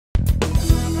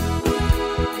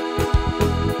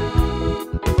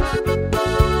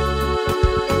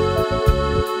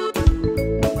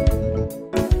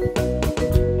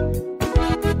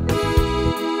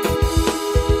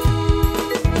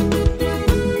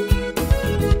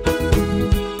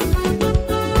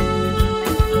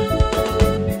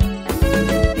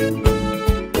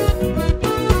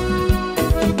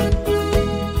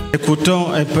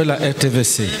Écoutons un peu la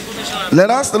RTVC. Let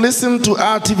us listen to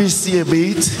RTVC a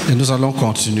bit. Et nous allons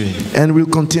continuer. And we'll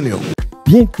continue.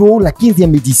 Bientôt, la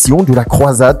 15e édition de la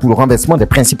croisade pour le renversement des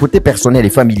principautés personnelles et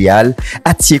familiales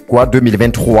à Thiéquois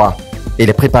 2023. Et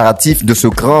les préparatifs de ce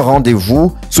grand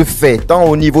rendez-vous se font tant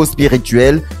au niveau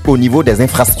spirituel qu'au niveau des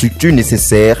infrastructures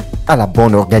nécessaires à la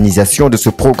bonne organisation de ce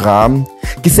programme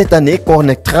qui cette année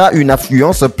connectera une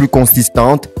affluence plus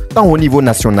consistante tant au niveau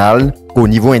national qu'au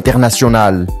niveau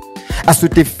international. À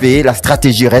cet effet, la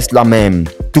stratégie reste la même,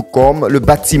 tout comme le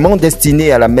bâtiment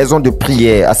destiné à la maison de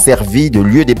prière a servi de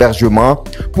lieu d'hébergement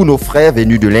pour nos frères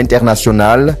venus de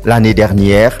l'Internationale l'année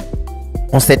dernière.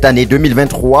 En cette année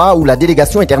 2023, où la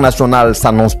délégation internationale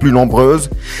s'annonce plus nombreuse,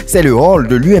 c'est le hall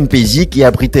de l'UMPJ qui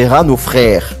abritera nos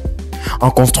frères. En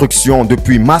construction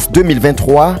depuis mars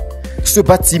 2023, ce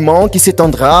bâtiment qui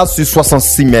s'étendra sur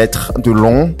 66 mètres de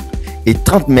long et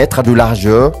 30 mètres de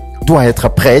largeur doit être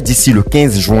prêt d'ici le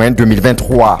 15 juin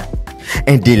 2023.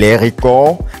 Un délai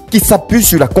record qui s'appuie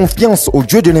sur la confiance au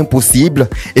Dieu de l'impossible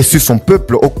et sur son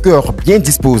peuple au cœur bien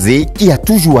disposé qui a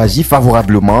toujours agi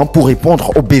favorablement pour répondre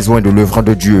aux besoins de l'œuvre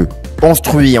de Dieu.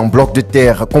 Construit en blocs de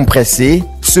terre compressés,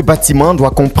 ce bâtiment doit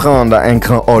comprendre un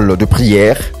grand hall de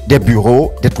prière, des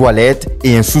bureaux, des toilettes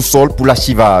et un sous-sol pour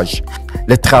l'archivage.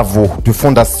 Les travaux de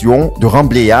fondation, de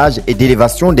remblayage et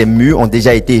d'élévation des murs ont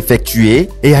déjà été effectués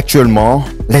et actuellement,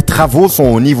 les travaux sont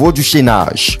au niveau du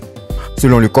chaînage.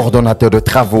 Selon le coordonnateur de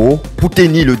travaux, pour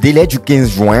tenir le délai du 15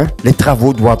 juin, les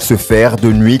travaux doivent se faire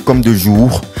de nuit comme de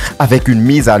jour, avec une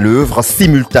mise à l'œuvre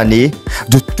simultanée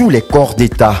de tous les corps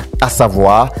d'État, à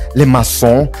savoir les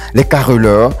maçons, les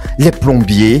carreleurs, les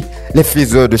plombiers, les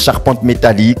faiseurs de charpente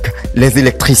métallique, les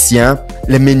électriciens,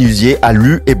 les menuisiers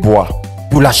alu et bois.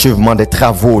 Pour l'achèvement des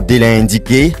travaux délai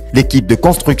indiqué, l'équipe de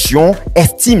construction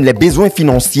estime les besoins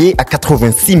financiers à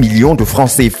 86 millions de francs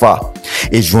CFA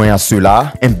et joint à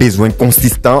cela un besoin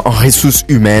consistant en ressources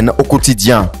humaines au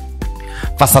quotidien.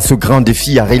 Face à ce grand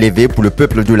défi à relever pour le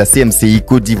peuple de la CMCI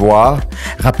Côte d'Ivoire,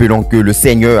 rappelons que le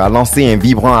Seigneur a lancé un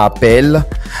vibrant appel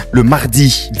le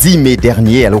mardi 10 mai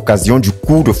dernier à l'occasion du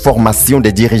cours de formation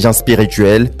des dirigeants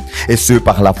spirituels et ce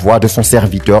par la voix de son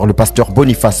serviteur, le pasteur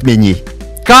Boniface MENYE.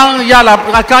 Quand il y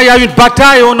a une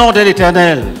bataille au nom de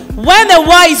l'Éternel, when the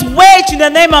war is waged in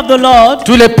the name of the Lord,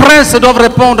 tous les princes doivent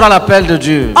répondre à l'appel de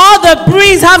Dieu. all the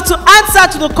priests have to answer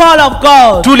to the call of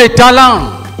God. Tous les talents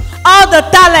All the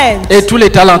talents, et tous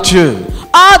les talentueux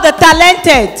all the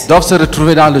talented, doivent se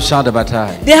retrouver dans le champ de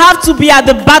bataille. they have to be at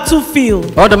the battlefield.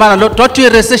 On demande à l'autre, toi tu es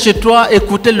resté chez toi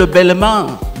écouter le bêlement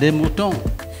des moutons.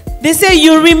 They say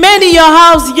you remain in your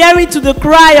house hearing to the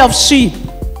cry of sheep,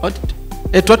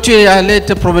 Et toi tu es allé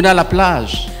te promener à la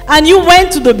plage. and you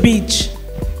went to the beach.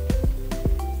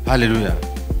 Alléluia.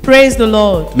 Praise the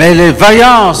Lord. Mais les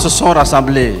vaillants se sont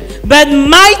rassemblés But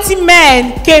mighty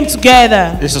men came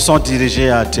together, et se sont dirigés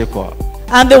à Thiéquois.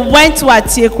 and they went to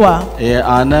Atiekwa. Et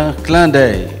en un clin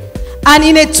d'œil, And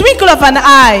in a twinkle of an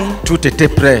eye, tout était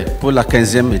prêt pour la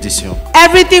 15e édition.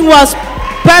 everything was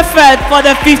perfect for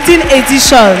the 15th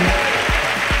edition.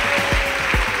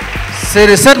 C'est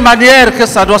de cette manière que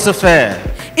ça doit se faire.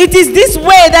 It is this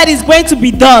way that is going to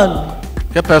be done.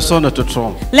 Que personne ne te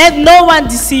trompe. Let no one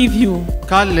deceive you.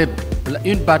 Quand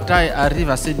une bataille arrive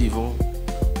à ce niveau,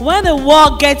 When the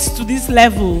war gets to this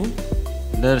level,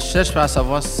 ne cherche pas à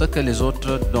savoir ce que les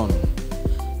autres donnent.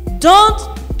 don't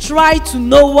try to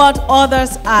know what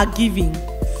others are giving.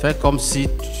 Fais comme si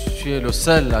tu es le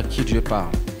seul à qui Dieu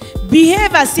parle.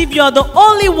 Behave as if you're the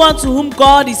only one to whom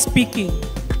God is speaking.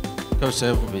 Que le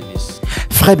Seigneur vous bénisse.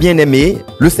 Frère bien-aimé,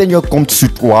 le Seigneur compte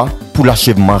sur toi pour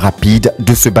l'achèvement rapide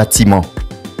de ce bâtiment.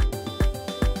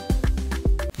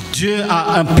 Dieu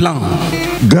a un plan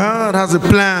God has a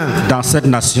plan dans cette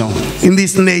nation. in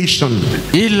this nation.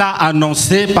 Il l'a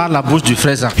annoncé par la bouche du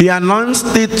frère Zach. He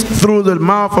announced it through the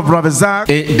mouth of Brother Zach.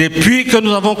 Et depuis que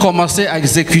nous avons commencé à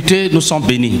exécuter, nous sommes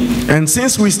bénis. And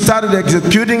since we started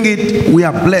executing it, we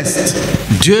are blessed.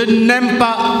 Dieu n'aime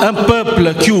pas un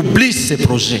peuple qui oublie ses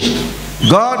projets.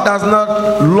 God does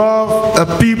not love a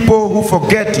people who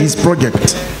forget his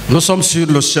project. Nous sommes sur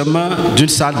le chemin d'une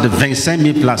salle de 25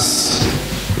 000 places.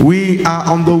 We are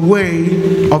on the way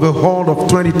of a hall of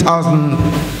 20,000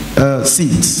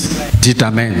 seats. Dites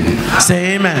Amen.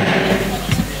 Say amen.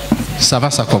 Ça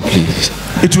va s'accomplir.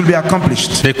 It will be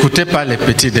accomplished. N'écoutez pas les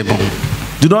petits démons.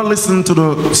 Do not listen to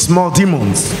the small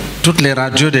demons. Toutes les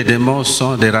radios des démons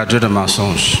sont des radios de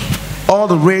mensonges. All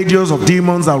the radios of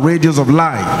demons are radios of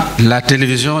lie. La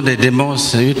télévision des démons,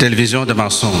 c'est une télévision de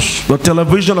mensonges. The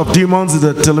television of demons is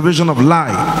a television of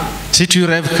lie. Si tu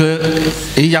rêves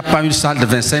qu'il n'y a pas une salle de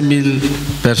 25 000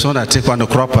 personnes à Thiéquois, ne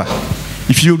crois pas.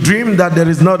 If you dream that there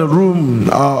is not a room,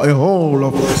 a hall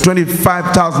of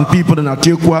 25,000 people in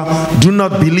Atiekwa, do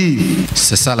not believe.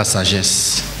 C'est ça la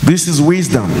sagesse. This is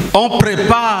wisdom. On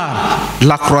prépare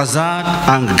la croisade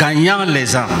en gagnant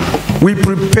les âmes. We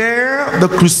prepare the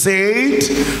crusade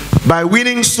by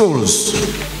winning souls.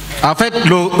 En fait,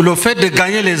 le fait de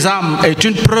gagner les âmes est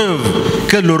une preuve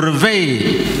que le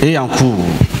réveil est en cours.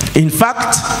 In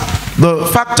fact, the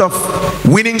fact of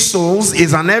winning souls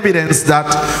is an evidence that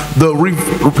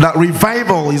that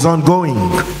revival is ongoing.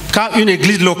 Quand une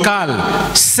église locale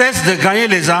cesse de gagner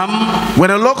les âmes,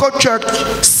 when a local church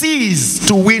ceases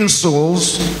to win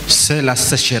souls, c'est la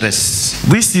sécheresse.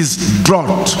 This is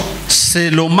drought. C'est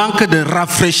le manque de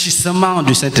rafraîchissement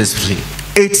du Saint-Esprit.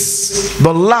 It's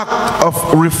the lack of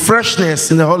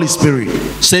refreshness in the Holy Spirit.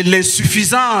 C'est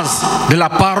l'insuffisance de la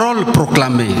parole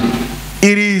proclamée.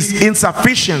 It is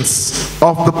insufficiency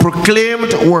of the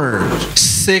proclaimed word.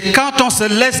 C'est quand on se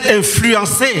laisse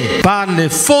influencer par les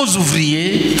faux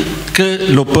ouvriers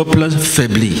que le peuple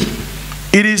faiblit.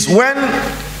 It is when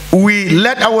we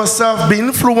let ourselves be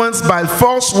influenced by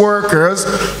false workers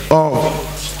or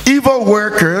evil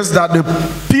workers that the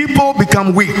people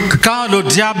become weak. Quand le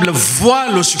diable voit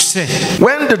le succès,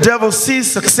 when the devil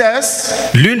sees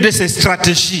success, l'une de ses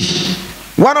stratégies,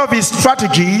 one of his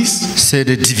strategies, c'est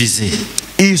de diviser.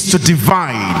 Is to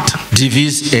divide.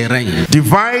 Divise et règne.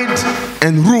 Divide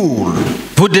and rule.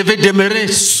 Vous devez demeurer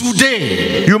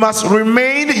soudés. You must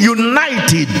remain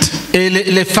united. Et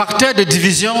les facteurs de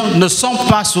division ne sont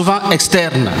pas souvent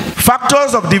externes.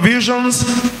 Factors of divisions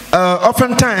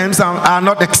oftentimes are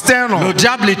not external. Le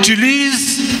diable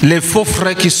utilise les faux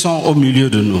frères qui sont au milieu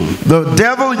de nous. The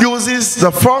devil uses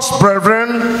the false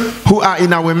brethren who are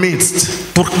in our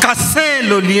midst. Pour casser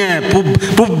le lien,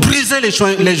 pour briser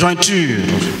les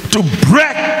jointures. To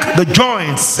break the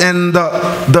joints and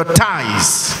the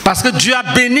ties. Parce que Dieu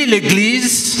a béni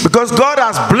l'église. Because God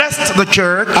has blessed the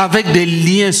church. Avec des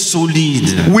liens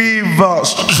solides. With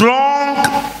strong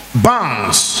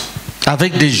bonds.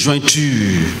 Avec des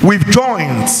jointures. With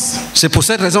joints. C'est pour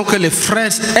cette raison que les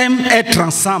frères aiment être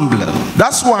ensemble.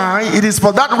 That's why it is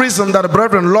for that reason that the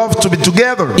brethren love to be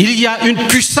together. Il y a une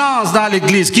puissance dans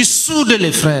l'église qui soude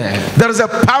les frères. There is a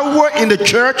power in the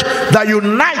church that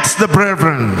unites the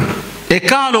brethren. Et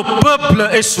quand le peuple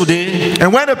est soudé,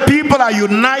 and when the people are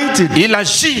united, il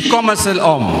agit comme un seul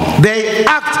homme. They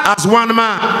act as one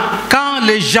man. Quand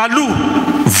les jaloux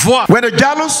voient, when the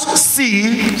jealous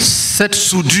see cette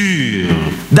soudure,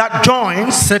 that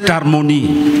joint, cette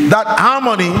harmonie, that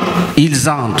harmony, ils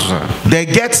entrent. They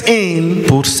get in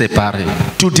pour séparer.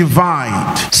 To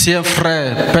divide. Si un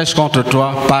frère pêche contre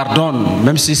toi, pardonne,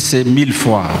 même si c'est 1000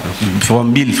 fois,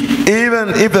 1000.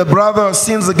 Even if a brother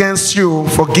sins against you,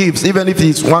 forgives, even if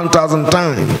it's 1,000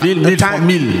 times. 1000 fois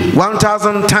 1000.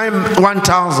 1,000 times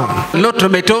 1,000. L'autre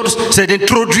méthode, c'est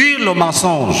d'introduire le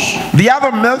mensonge. The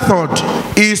other method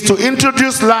is to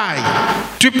introduce lie.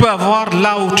 Tu peux avoir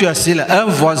là où tu es assis un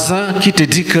voisin qui te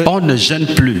dit qu'on ne jeûne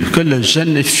plus, que le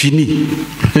jeûne est fini,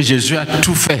 que Jésus a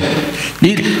tout fait.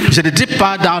 Je ne dis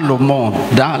pas dans le monde,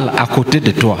 à côté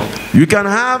de toi. You can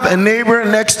have a neighbor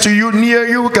next to you, near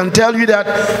you, who can tell you that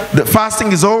the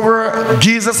fasting is over.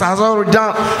 Jesus has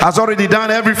already done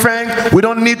everything. We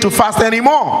don't need to fast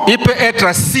anymore. Il peut être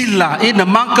assis là, il ne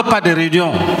manque pas de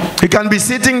réunion. He can be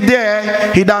sitting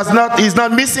there. He's not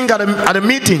missing at the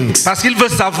meetings. Parce qu'il veut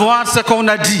savoir ce qu'on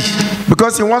a dit.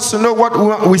 Because he wants to know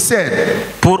what we said.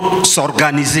 Pour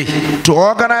s'organiser. To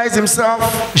organize himself.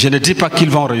 Je ne dis pas qu'ils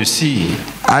vont réussir.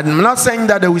 I'm not saying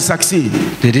that they will succeed.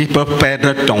 Je dis qu'ils peuvent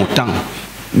perdre ton temps.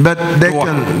 But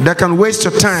they can waste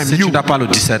your time. Si tu n'as pas le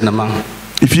discernement.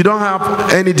 If you don't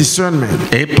have any discernment,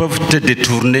 et peuvent te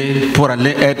détourner pour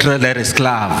aller être leur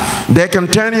esclave. They can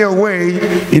turn you away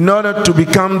in order to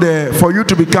for you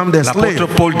to become their slave.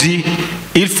 L'apôtre Paul dit,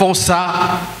 ils font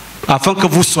ça afin que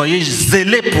vous soyez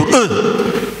zélés pour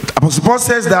eux. Apostle Paul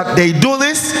says that they do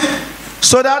this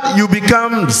so that you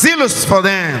become zealous for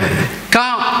them.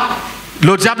 Quand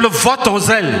le diable voit ton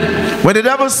zèle, when the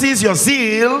devil sees your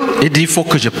zeal, il dit, il faut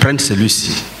que je prenne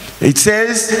celui-ci. It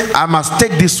says, I must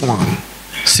take this one.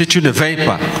 Si tu ne veilles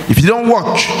pas, if you don't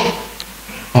watch,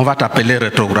 on va t'appeler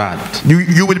rétrograde.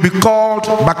 You will be called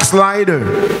backslider.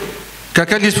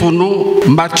 Quelqu'un dit pour nous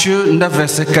Matthieu 9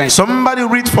 verset 15. Somebody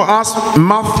read for us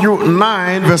Matthew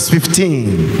 9 verse 15.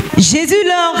 Jésus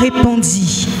leur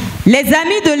répondit: les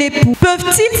amis de l'époux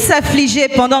peuvent-ils s'affliger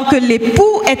pendant que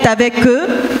l'époux est avec eux?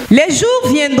 Les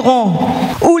jours viendront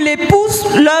où l'époux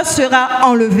leur sera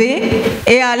enlevé,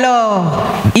 et alors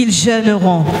ils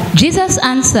jeûneront. Jesus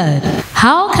answered,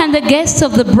 "How can the guests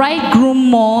of the bridegroom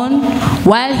mourn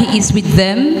while he is with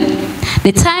them?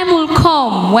 The time will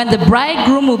come when the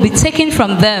bridegroom will be taken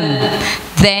from them.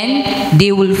 Then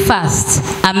they will fast.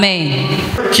 Amen.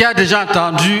 Qui a déjà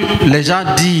entendu les gens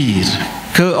dire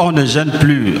qu'on ne jeûne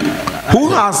plus? Who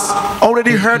has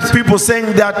already heard people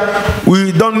saying that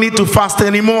we don't need to fast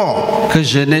anymore? Que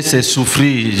jeûner c'est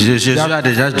souffrir. Jésus a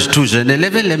déjà tout jeûné.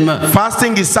 Levez les mains.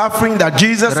 Fasting is suffering that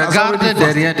Jesus has Regardez already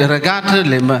fasted. derrière, regardez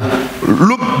les mains.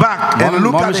 Look back and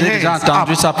look Moi, at the j'ai déjà hands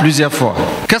entendu up. ça plusieurs fois.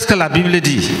 Qu'est-ce que la Bible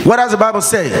dit? What does the Bible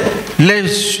say? Les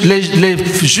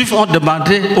Juifs ont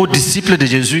demandé aux disciples de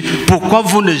Jésus, pourquoi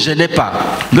vous ne jeûnez pas?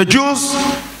 The Jews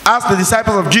asked the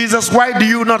disciples of Jesus, why do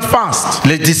you not fast?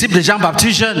 Les disciples de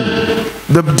Jean-Baptiste jeûnent.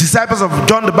 The disciples of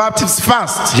John the Baptist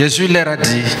fast. Jésus leur a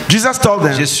dit, Jesus told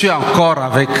je them, suis encore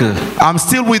avec eux. I'm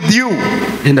still with you.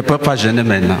 Ils ne peuvent pas jeûner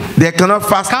maintenant. They cannot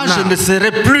fast Quand je now. ne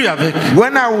serai plus avec eux,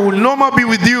 When I will no more be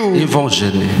with ils you, vont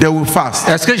jeûner. they will fast.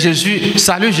 Est-ce que Jésus,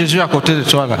 salue Jésus à côté de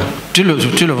toi là? Tu le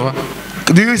vois?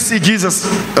 Do you see Jesus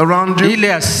around you? Il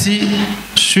est assis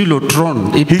sur le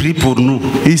trône, il prie pour nous.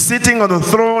 He's sitting on the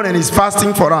throne and he's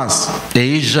fasting for us.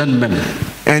 Et il jeûne même.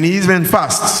 And he even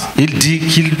fasts. Il dit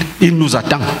qu'il nous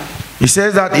attend. He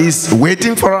says that he's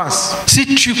waiting for us. Si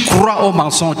tu crois au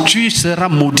mensonge, tu seras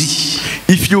maudit.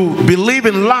 If you believe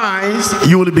in lies,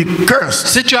 you will be cursed.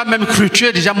 Si tu as même cru, tu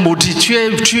es déjà maudit. Tu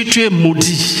es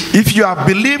maudit. If you have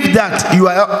believed that, you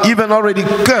are even already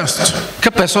cursed. Que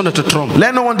personne ne te trompe.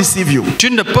 Let no one deceive you. Tu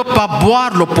ne peux pas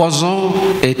boire le poison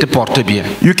et te porter bien.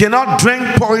 You cannot drink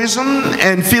poison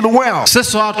and feel well. Ce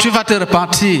soir, tu vas te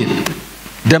repentir.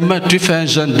 Demain, tu fais un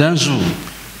jeûne d'un jour.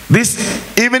 This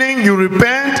evening you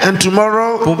repent and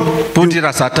tomorrow Pour dire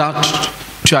à Satan,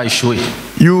 tu as échoué.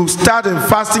 you start a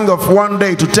fasting of one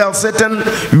day to tell Satan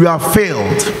you have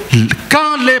failed.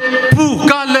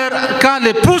 Quand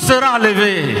l'époux sera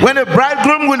enlevé, When the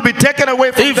bridegroom will be taken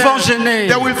away from ils vont them, jeûner.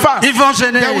 they will fast. Ils vont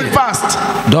jeûner. They will fast.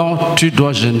 Donc tu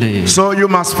dois jeûner. So you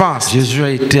must fast. Jésus a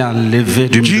été enlevé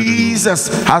du milieu de nous.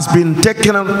 Jesus has been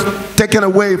taken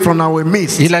away from our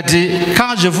midst. Il a dit,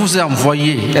 quand je vous ai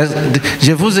envoyé,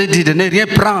 je vous ai dit de ne rien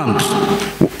prendre.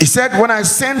 He said, when I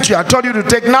sent you, I told you to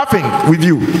take nothing with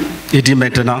you. Il dit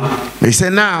maintenant, He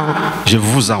said, now je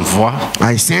vous envoie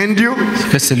I send you.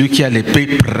 que celui qui a l'épée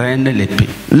prenne l'épée.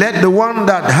 Let the one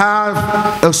that have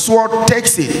a sword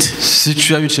takes it. Si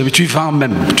tu as une chemise, tu vends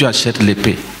même, tu achètes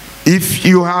l'épée. If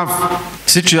you have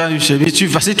Si tu as une chemise, tu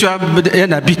vas. Si tu as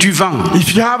un habit, tu vends.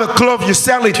 If you have a cloth, you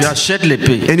sell it Tu achètes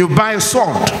l'épée. and you buy a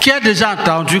sword. Qui a déjà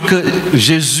entendu que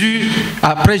Jésus,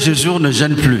 après Jésus, on ne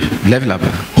jeûne plus? Lève la main.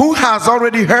 Who has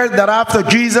already heard that after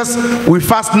Jesus we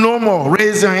fast no more?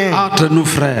 Raise your hand. Entre nous,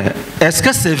 frères, est-ce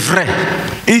que c'est vrai?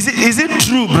 Is it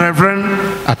true, brethren?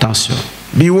 Attention.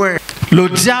 Beware. Le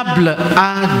diable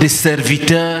a des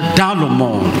serviteurs dans le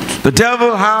monde The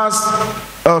devil has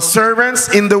servants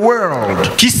in the world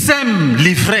qui sèment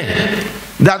l'ivraie,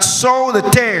 that sow the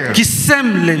tares. qui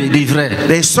sèment l'ivraie.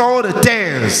 They sow the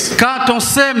tares. Quand on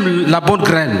sème la bonne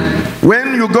graine,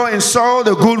 When you go and sow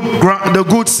the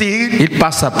good seed, il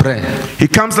passe après he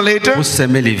comes later pour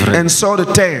s'aimer l'ivraie. and sow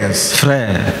the tares.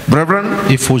 Frère, Brethren,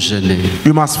 il faut jeûner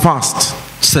you must fast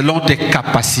selon tes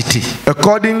capacités.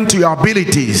 according to your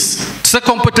abilities. Ce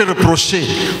qu'on peut te reprocher,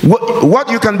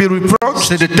 What you can be reproached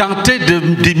c'est de tenter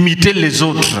d'imiter les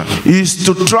autres. is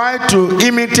to try to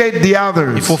imitate the Il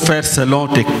others. faut faire selon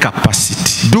tes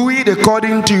capacités. Do it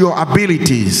according to your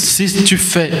abilities. Si tu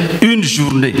fais une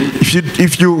journée,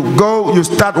 If you go, you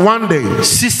start one day.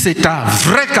 si c'est ta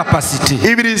vraie capacité,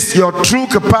 If it is your true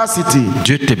capacity,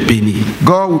 Dieu te bénit.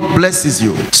 God blesses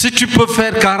you. Si tu peux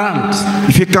faire 40,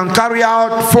 If you can carry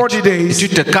out 40 days tu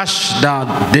te caches dans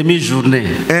demi-journée,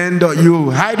 and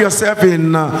you hide yourself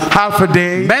in half a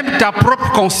day, même ta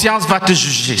propre conscience va te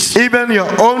juger. even your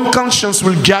own conscience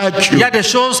will judge Il y you. a des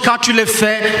choses, quand tu les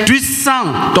fais, tu sens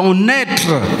ton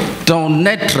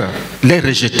être les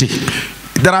rejeter.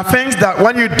 There are things that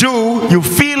when you do, you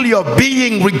feel your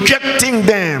being rejecting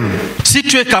them. Si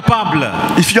tu es capable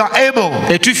If you are able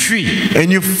et tu fuis,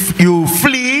 and you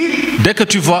flee, dès que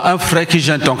tu vois un frère qui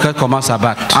jeûne, ton cœur commence à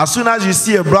battre. as soon as you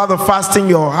see a brother fasting,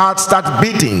 your heart starts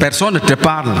beating. Personne ne te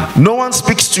parle. No one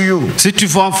speaks to you. Si tu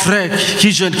vois un frère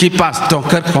qui jeûne, qui passe, ton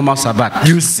cœur commence à battre.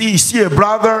 You see a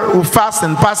brother who fasts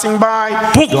and passing by,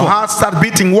 Pourquoi? your heart starts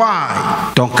beating.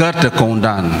 Why? Ton cœur te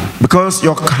condamne. Because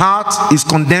your heart is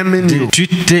condemning you. Tu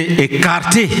t'es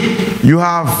écarté. You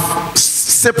have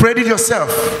separated yourself.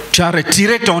 Tu as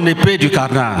retiré ton épée du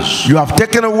carnage. You have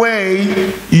taken away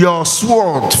your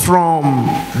sword from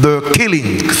the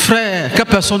killing. Frère, que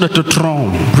personne ne te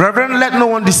trompe. Brethren, let no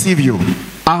one deceive you.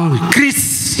 En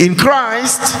Christ, In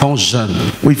Christ, on jeûne.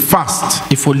 we fast.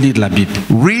 Il faut lire la Bible.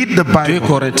 Read the 2 Bible.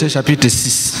 Corinthiens chapitre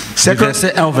 6, du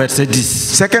verset 1 au verset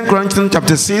 10. 2 Corinthians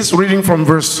chapter 6, reading from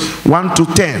verse 1 to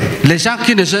 10. Les gens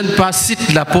qui ne jeûnent pas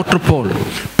citent l'apôtre Paul.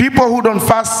 People who don't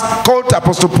fast quote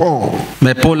Apostle Paul.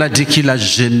 Mais Paul a dit qu'il a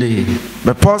jeûné.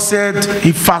 But Paul said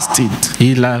he fasted.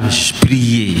 Il a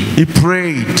prié. He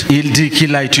prayed. Il dit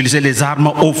qu'il a utilisé les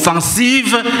armes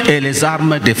offensives et les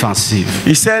armes défensives.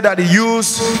 He said that he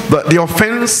used the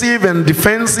offensive and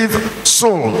defensive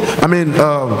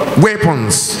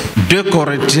weapons. 2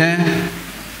 Corinthiens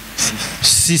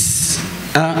 6,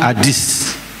 1 à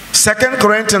 10. 2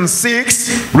 Corinthians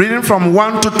 6, reading from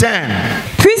 1 to 10.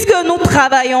 Puisque nous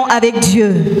travaillons avec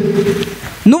Dieu,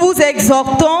 nous vous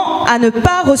exhortons à ne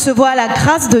pas recevoir la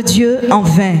grâce de Dieu en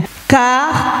vain.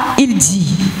 Car il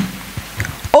dit,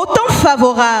 au temps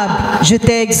favorable, je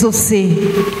t'ai exaucé.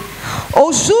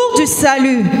 Au jour du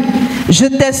salut, je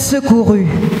t'ai secouru.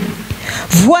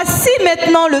 Voici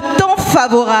maintenant le temps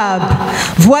favorable.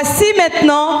 Voici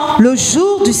maintenant le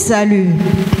jour du salut.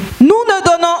 Nous ne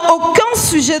donnons aucun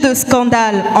sujet de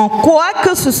scandale en quoi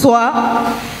que ce soit,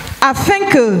 afin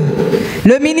que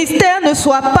le ministère ne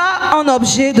soit pas un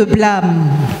objet de blâme.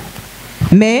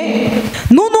 Mais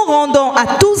nous nous rendons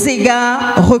à tous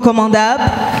égards recommandables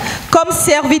comme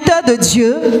serviteurs de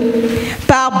Dieu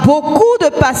par beaucoup de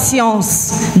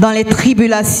patience dans les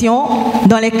tribulations,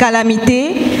 dans les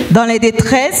calamités, dans les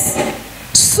détresses,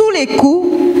 sous les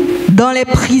coups, dans les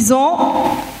prisons,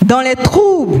 dans les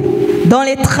troubles, dans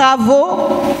les travaux,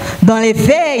 dans les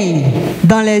veilles,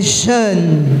 dans les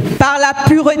jeûnes, par la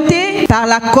pureté, par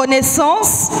la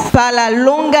connaissance, par la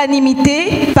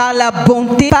longanimité, par la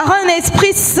bonté, par un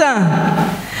esprit saint,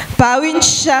 par une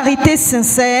charité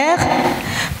sincère,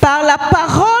 par la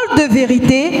parole de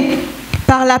vérité,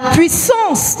 par la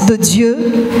puissance de Dieu,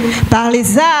 par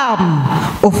les armes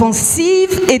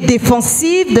offensives et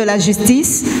défensives de la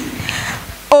justice,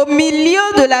 au milieu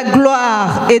de la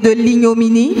gloire et de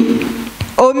l'ignominie,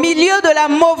 au milieu de la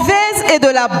mauvaise et de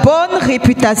la bonne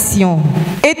réputation,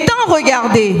 étant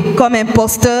regardé comme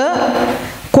imposteur,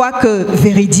 quoique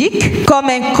véridique, comme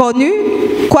inconnu,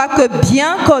 quoique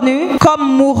bien connu,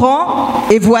 comme mourant,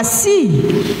 et voici,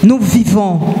 nous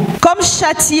vivons, comme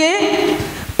châtiés,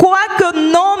 quoique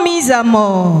non mis à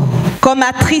mort, comme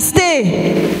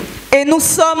attristés, et nous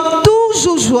sommes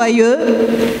toujours joyeux,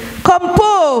 comme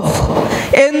pauvres,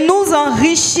 et nous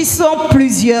enrichissons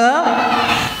plusieurs,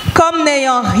 comme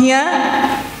n'ayant rien,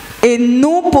 et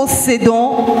nous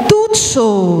possédons toutes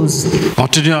choses.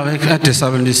 Continuons avec 1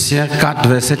 Thessaloniciens 4,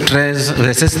 verset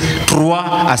 3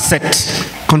 à 7.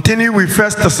 Continue with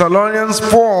 1 Thessalonians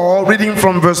 4, reading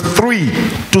from verse 3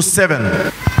 to 7.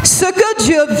 Ce que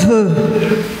Dieu veut,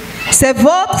 c'est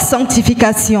votre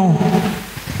sanctification.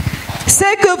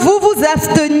 C'est que vous vous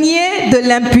absteniez de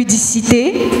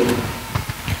l'impudicité.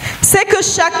 C'est que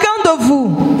chacun de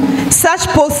vous sache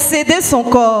posséder son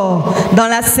corps dans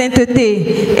la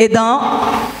sainteté et dans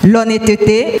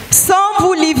l'honnêteté, sans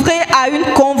vous livrer à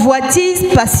une convoitise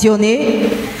passionnée,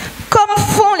 comme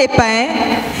font les païens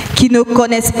qui ne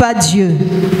connaissent pas Dieu.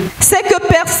 C'est que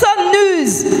personne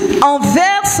n'use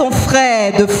envers son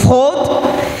frère de fraude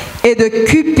et de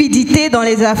cupidité dans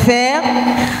les affaires,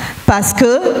 parce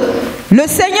que le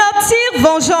Seigneur tire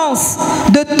vengeance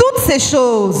de toutes ces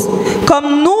choses,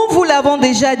 comme nous vous l'avons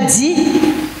déjà dit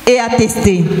et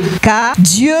attesté. Car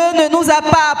Dieu ne nous a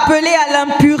pas appelés à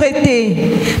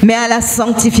l'impureté, mais à la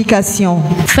sanctification.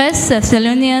 1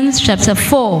 Thessalonians chapter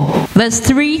 4, verse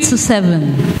 3 to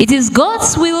 7. It is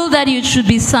God's will that you should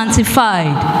be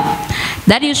sanctified,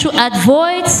 that you should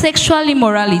avoid sexual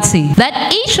immorality,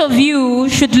 that each of you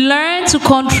should learn to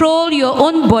control your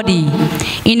own body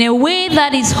in a way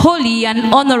that is holy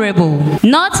and honorable,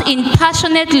 not in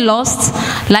passionate lust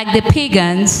like the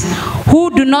pagans who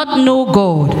do not know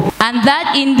God, and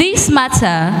that in this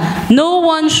matter no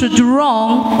one should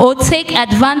wrong or take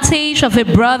advantage of a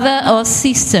brother or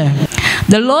sister.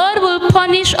 The Lord will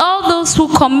punish all those who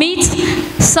commit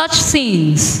such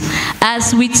sins,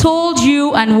 as we told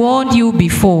you and warned you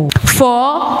before.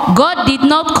 For God did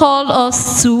not call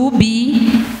us to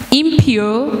be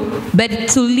impure, but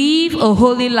to live a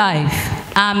holy life.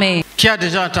 Amen. Qui a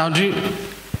déjà entendu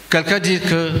quelqu'un dire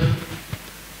que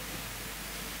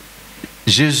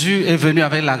Jésus est venu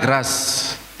avec la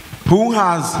grâce? Who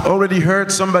has already heard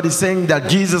somebody saying that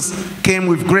Jesus came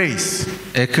with grace?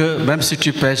 Et que même si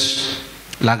tu pêches,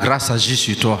 la grâce agit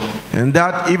sur toi. And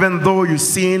that even though you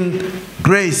sin,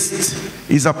 grace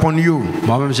is upon you.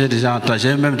 Moi-même, j'ai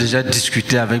même déjà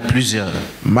discuté avec plusieurs.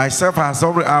 Myself,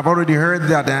 I've already heard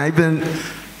that, and I even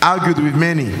argued with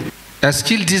many. Est-ce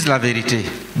qu'ils disent la vérité?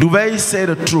 Do they say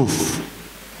the truth?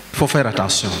 faut faire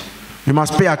attention. You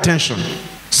must pay attention.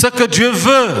 Ce que Dieu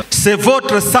veut, c'est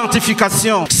votre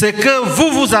sanctification. C'est que vous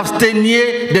vous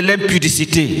absteniez de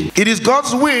l'impudicité. It is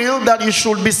God's will that you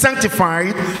should be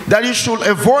sanctified, that you should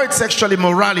avoid sexual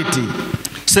immorality.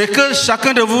 C'est que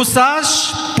chacun de vous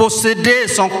sache posséder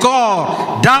son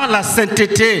corps dans la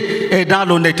sainteté et dans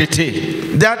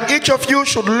l'honnêteté. That each of you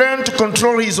should learn to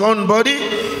control his own body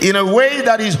in a way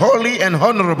that is holy and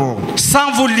honorable.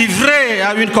 Sans vous livrer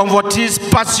à une convoitise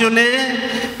passionnée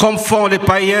comme font les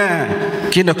païens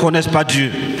qui ne connaissent pas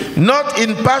Dieu. Not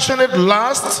in passionate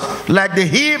lust like the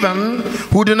heathen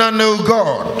who do not know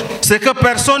God. C'est que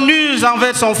personne n'use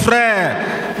envers son frère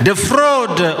de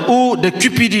fraude ou de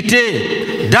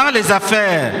cupidité dans les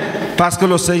affaires, parce que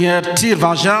le Seigneur tire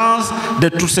vengeance de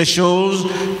toutes ces choses,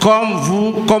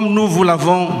 comme nous vous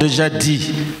l'avons déjà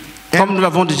dit. Comme nous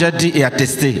l'avons déjà dit et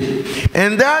attesté.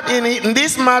 And that in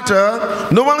this matter,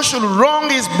 no one should wrong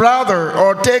his brother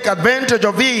or take advantage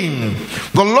of him.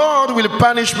 The Lord will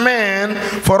punish man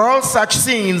for all such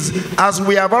sins, as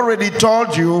we have already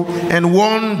told you and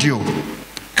warned you.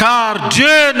 Car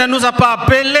Dieu ne nous a pas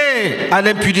appelés à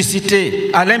l'impudicité,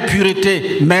 à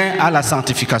l'impureté, mais à la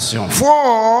sanctification.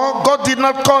 For God did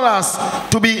not call us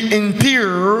to be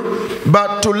impure,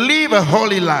 but to live a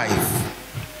holy life.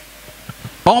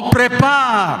 On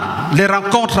prépare les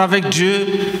rencontres avec Dieu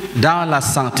dans la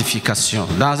sanctification,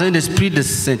 dans un esprit de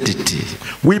sainteté.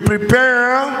 We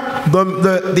prepare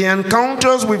the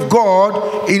encounters with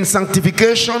God in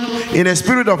sanctification, in a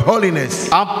spirit of holiness.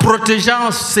 En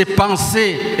protégeant ses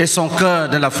pensées et son cœur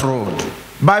de la fraude.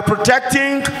 By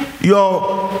protecting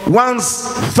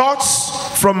one's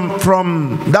thoughts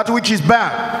from that which is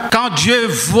bad. Quand Dieu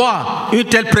voit une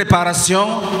telle préparation,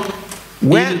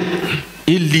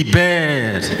 il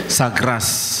libère sa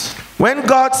grâce. When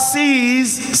God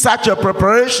sees such a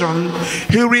preparation,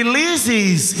 He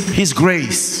releases His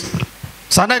grace.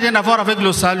 Ça n'a rien à voir avec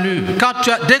le salut.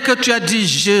 Dès que tu as dit,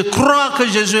 je crois que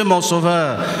Jésus est mon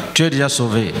sauveur, tu es déjà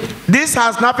sauvé. This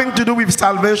has nothing to do with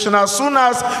salvation. As soon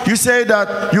as you say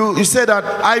that, you say that,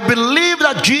 I believe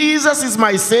that Jesus is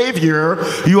my Savior,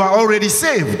 you are already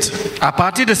saved. À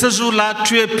partir de ce jour-là,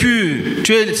 tu es pur,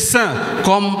 tu es saint,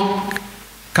 comme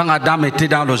quand Adam était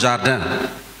dans le jardin.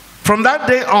 From that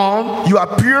day on, you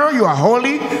are pure, you are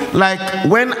holy, like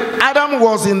when Adam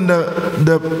was in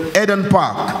the Eden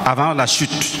Park. Avant la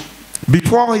chute.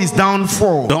 Before his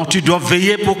downfall. Donc tu dois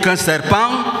veiller pour qu'un serpent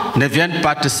ne vienne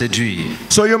pas te séduire.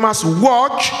 So you must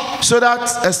watch so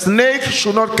that a snake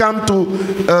should not come to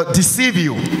deceive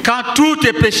you. Quand tous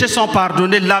tes péchés sont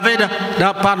pardonnés, lavés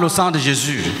par le sang de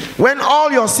Jésus. When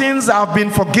all your sins have been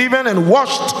forgiven and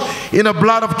washed in the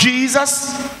blood of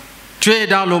Jesus. Tu es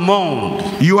dans le monde.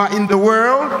 You are in the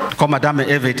world. Comme Adam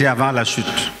et Ève étaient avant la chute.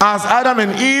 As Adam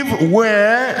and Eve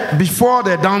were before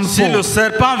the downfall. Si le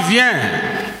serpent vient,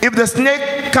 if the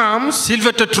snake comes, s'il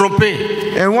veut te tromper,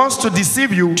 and wants to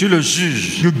deceive you, tu le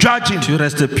juges. You judge him. Tu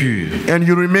restes pur. And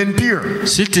you remain pure.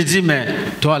 S'il te dit, mais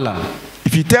toi là,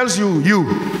 if he tells you,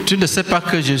 tu ne sais pas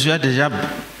que Jésus a déjà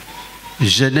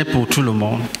jeûné pour tout le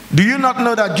monde. Do you not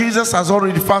know that Jesus has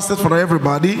already fasted for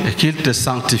everybody? Et qu'il te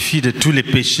sanctifie de tous les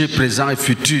péchés présents et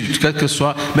futurs, quel que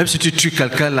soit, même si tu tues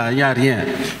quelqu'un là, il n'y a rien.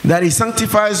 That he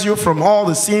sanctifies you from all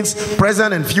the sins,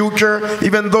 present and future,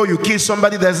 even though you kill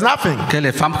somebody, there's nothing. Que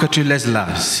les femmes que tu laisses là,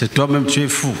 c'est toi-même, tu es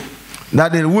fou.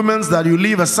 That the women that you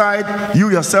leave aside,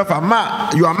 you yourself are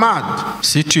mad. You are mad.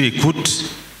 Si tu écoutes,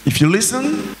 if you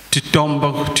listen, tu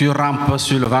tombes, tu rampes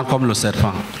sur le vent comme le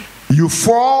serpent. You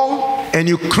fall and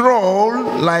you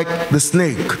crawl like the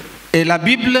snake. Et la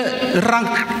Bible rend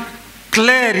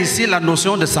clair ici la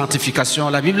notion de sanctification.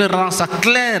 La Bible rend ça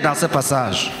clair dans ce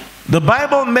passage. The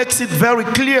Bible makes it very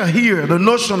clear here, the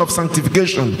notion of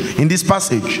sanctification in this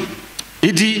passage.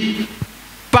 Il dit,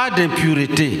 pas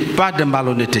d'impureté, pas de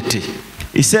malhonnêteté.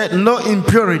 He said, no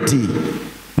impurity,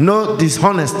 no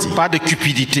dishonesty. Pas de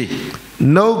cupidité.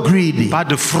 No greedy. Pas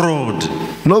de fraude.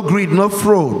 No greed, no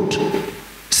fraud.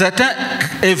 Certains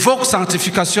évoquent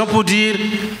sanctification pour dire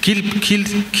qu'ils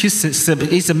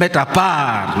se mettent à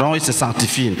part, non, ils se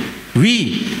sanctifient.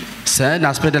 Oui, c'est un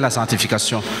aspect de la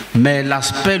sanctification, mais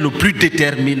l'aspect le plus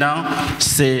déterminant,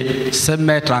 c'est se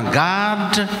mettre en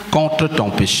garde contre ton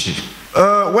péché.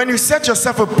 When you set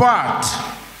yourself apart,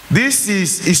 this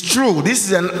is true.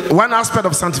 This is one aspect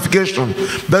of sanctification.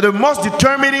 But the most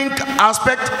determining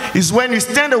aspect is when you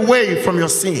stand away from your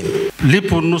sin. Lis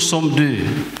pour nous Somme 2.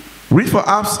 Read for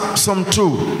us Psalm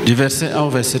 2. Du verset 1 au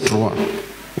verset 3.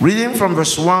 Reading from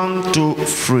verse 1 to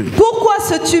 3. Pourquoi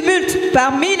ce tumulte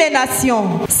parmi les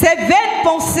nations, ces vaines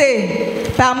pensées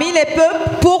parmi les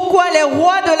peuples? Pourquoi les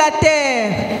rois de la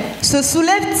terre se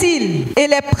soulèvent-ils et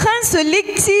les princes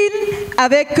liguent-ils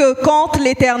avec eux contre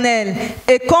l'Éternel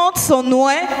et contre son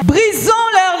oint. Brisons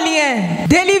leurs liens,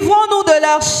 délivrons-nous de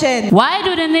leurs chaînes. Why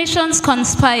do the nations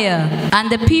conspire and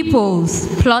the peoples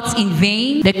plot in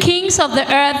vain? The kings of the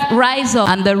earth rise up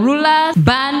and the rulers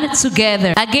band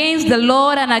together against the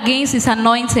Lord and against his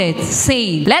anointed,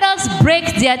 saying, let us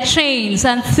break their chains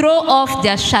and throw off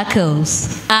their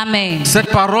shackles. Amen. Cette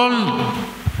parole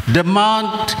demande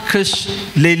que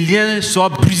les liens soient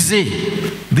brisés.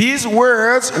 These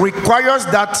words requires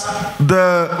that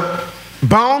the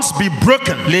bonds be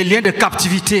broken. Les liens de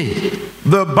captivité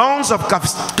The bonds of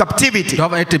captivity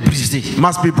doivent être brisés.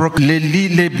 must be broken. Les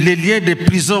liens de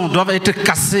prison doivent être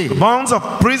cassés. Bonds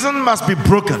of prison must be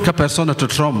broken. Que personne ne te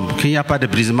trompe, qu'il n'y a pas de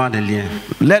brisement des liens.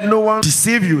 Let no one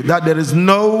deceive you that there is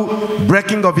no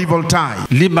breaking of evil ties.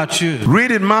 Lis Matthieu,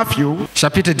 Read in Matthew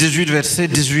chapitre 18, versets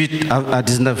 18 à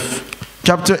 19.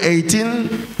 chapter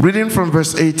 18, reading from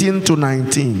verse 18 to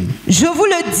 19. Je vous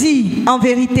le dis en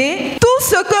vérité, tout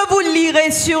ce que vous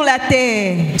lirez sur la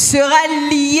terre sera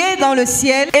lié dans le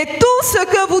ciel, et tout ce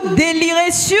que vous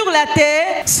délirez sur la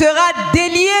terre sera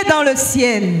délié dans le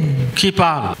ciel. Qui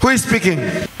parle? Who is speaking?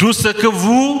 Tout ce que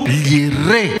vous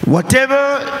lirez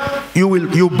Whatever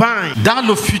you bind dans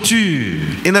le futur,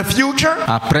 in the future,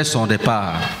 après son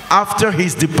départ, after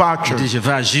his departure, il dit, je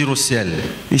vais agir au ciel.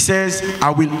 he says, I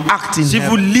will act in Si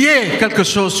vous heaven. liez quelque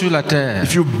chose sur la terre,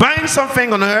 If you bind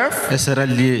something on earth, elle sera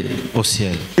liée au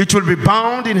ciel. it will be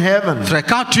bound in heaven. Frère,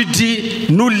 quand tu dis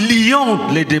nous lions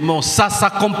les démons, ça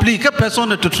s'accomplit. Que personne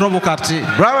ne te trompe au quartier.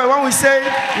 Brother, when we say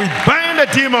we bind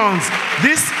the demons,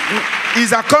 this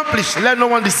is accomplished. Let no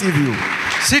one deceive you.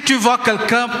 Si tu vois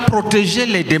quelqu'un protéger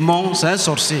les démons, c'est un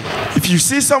sorcier. If you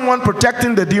see someone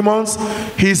protecting the demons,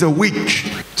 he is a witch.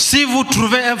 Si vous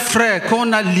trouvez un frère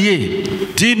qu'on a lié,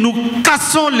 dis nous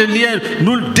cassons le lien,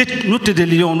 nous te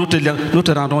délions, nous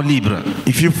te rendons libre.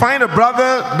 If you find a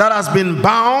brother that has been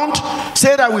bound,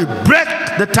 say that we break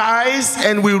the ties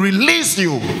and we release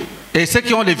you. Et ceux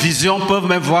qui ont les visions peuvent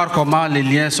même voir comment les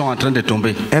liens sont en train de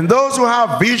tomber. And those who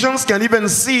have visions can even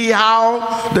see how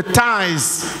the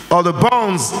ties or the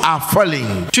bonds are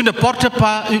falling. Tu ne portes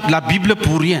pas la Bible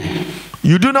pour rien.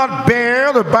 You do not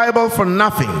bear the Bible for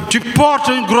nothing. Tu portes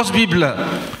une grosse Bible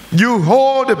You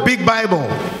hold a big Bible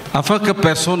afin que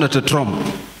personne ne te trompe.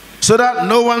 so that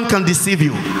no one can deceive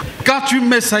you. Quand tu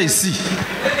mets ça ici,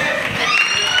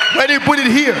 When you put it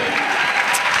here,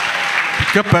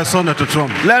 que personne ne te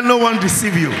trompe. let no one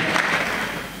deceive you.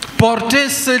 Portez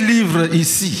ce livre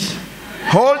ici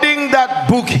Holding that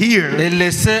book here et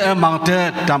laissez un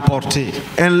menteur t'emporter.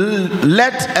 and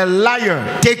let a liar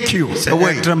take you C'est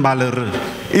away être malheureux.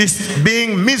 is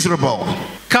being miserable.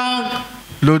 Quand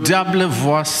le diable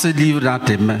voit ce livre dans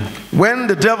tes mains, When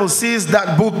the devil sees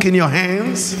that book in your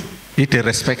hands, il te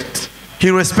respecte. he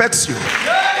respects you.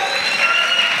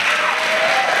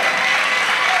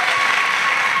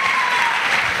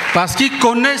 Parce qu'il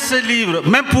connaît ce livre,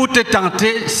 même pour te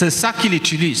tenter, c'est ça qu'il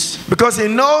utilise. Because he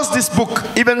knows this book,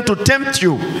 even to tempt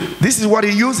you. This is what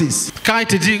he uses. Quand il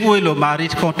te dit où est le mari,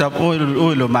 où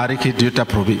est le mari que Dieu t'a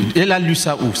promis, il a lu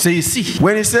ça où? C'est ici.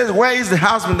 When he says, where is the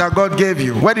husband that God gave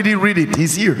you? Where did he read it?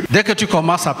 He's here. Dès que tu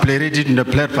commences à pleurer, dis ne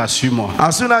pleure pas sur moi.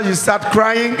 As soon as you start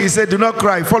crying, he said, do not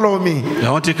cry, follow me. Et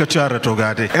on dit que tu as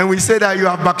rétrogradé. And we say that you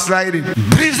are backsliding.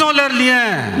 Brisons leurs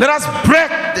liens. Let us break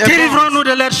the bonds Délivrons-nous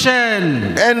de leurs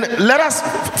chaînes. and let us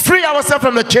free ourselves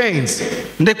from the chains.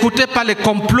 N'écoutez pas les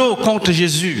complots contre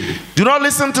Jésus. Do not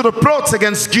listen to the plots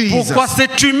against Jesus. Pourquoi ce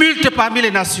tumulte parmi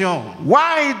les nations?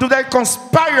 Why do they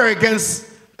conspire against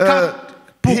him?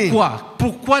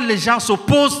 Pourquoi les gens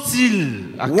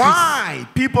s'opposent-ils à Christ? Why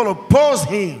people oppose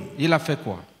him? Il a fait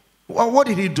quoi? What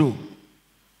did he do?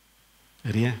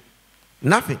 Rien.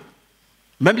 Nothing.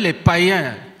 Même les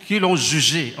païens qui l'ont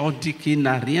jugé ont dit qu'il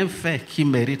n'a rien fait qui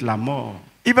mérite la mort.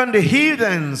 Even the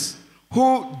heathens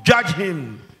who judged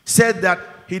him said that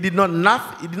he did not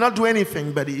do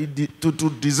anything, but he did to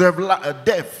deserve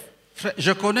death.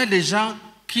 Je connais les gens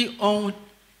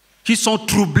qui sont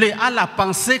troublés à la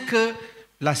pensée que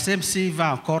la CMCI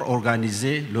va encore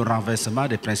organiser le renversement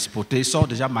des principautés. Ils sont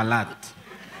déjà malades.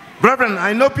 Brethren,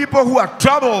 I know people who are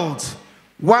troubled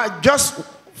while just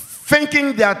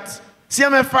thinking that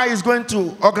CMFI is going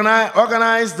to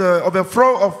organize the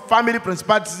overthrow of family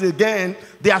principalities again.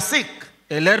 They are sick.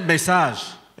 Et leur message,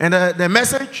 And the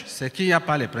message, c'est qu'il n'y a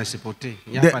pas les principautés.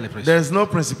 Il n'y a pas les principautés. there's no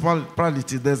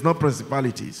principalities. There's no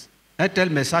principalities. Un tel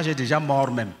message est déjà mort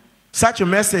même. Such a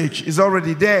message is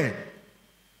already dead.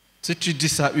 Si tu dis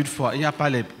ça une fois, il n'y a pas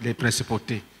les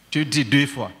principautés. Tu dis deux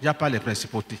fois, il n'y a pas les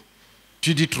principautés.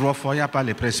 Tu dis trois fois, il n'y a pas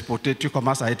les principautés. Tu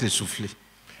commences à être essoufflé.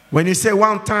 When you say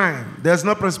one time, there's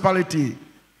no principality.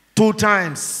 2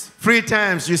 times, 3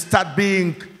 times, you start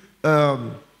being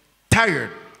tired.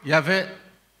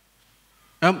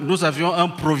 Nous avions un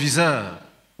proviseur.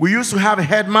 We used to have a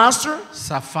headmaster.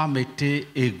 Sa femme était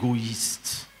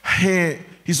égoïste.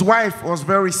 His wife was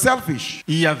very selfish.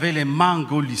 Il y avait les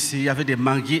mangues au lycée, il y avait des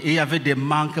manguiers et il y avait des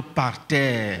mangues par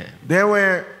terre. There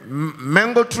were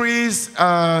mango trees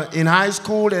in high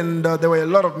school, and there were a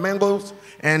lot of mangoes,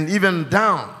 and even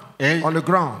down on the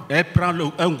ground. Elle prend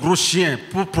un gros chien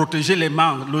pour protéger les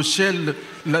mangues. Le chien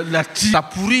la tire, ça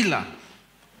pourrit là.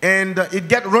 And it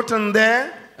get rotten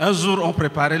there. Un jour, on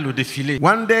préparait le défilé.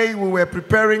 One day we were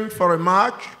preparing for a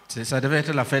march. Ça devait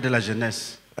être la fête de la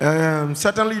jeunesse.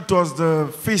 Certainly it was the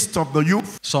feast of the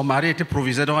youth. Son mari était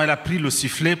proviseur, donc elle a pris le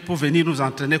sifflet pour venir nous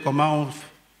entraîner comment on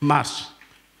marche.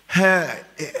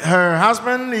 Her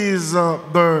husband is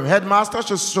the headmaster,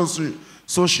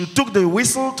 so she took the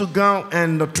whistle to go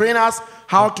and train us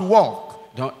how to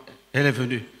walk. Donc elle est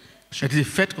venue. Elle dit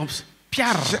faites comme ça.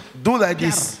 Pierre, do like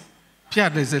this. Pierre,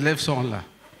 les élèves sont là.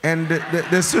 And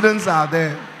the students are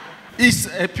there.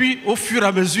 Et puis au fur et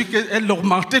à mesure qu'elle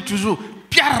augmentait toujours.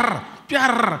 Pierre,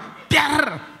 Pierre,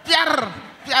 Pierre, Pierre,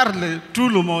 Pierre, tout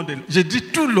le monde. J'ai dit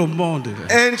tout le monde.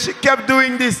 And she kept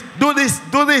doing this, do this,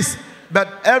 do this. But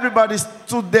everybody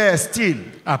stood there still.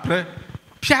 Après,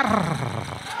 Pierre.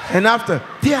 And after,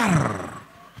 Pierre,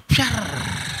 Pierre,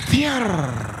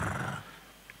 Pierre,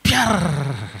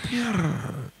 Pierre, Pierre.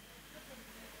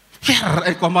 Pierre,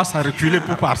 elle commence à reculer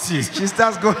pour partir. She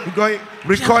starts going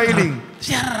recoiling,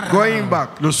 Pierre. going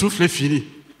back. Le souffle est fini.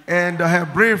 And her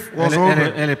breath was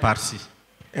over. Elle est partie.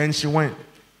 And she went.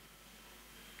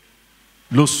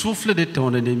 Le souffle de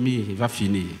ton ennemi va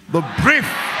finir. The breath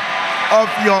of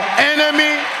your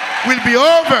enemy will be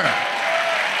over.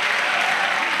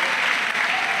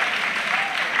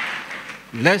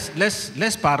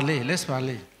 Laisse parler.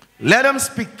 Let them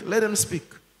speak. Let them speak.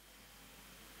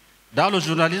 Dans le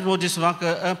journalisme, on dit souvent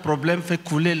qu'un problème fait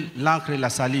couler l'encre et la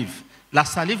salive. La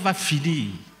salive va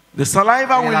finir. The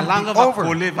saliva Et will la langue be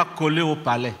over. va coller au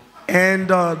palais. And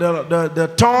the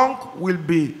tongue will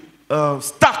be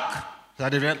stuck. Ça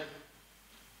devient.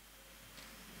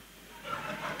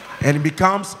 And it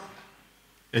becomes.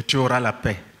 Et tu auras la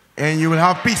paix. And you will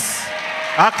have peace.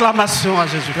 Acclamation à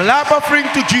Jésus. Clap offering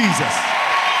to Jesus.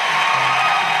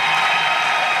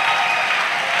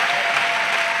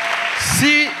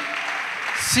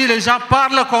 Si les gens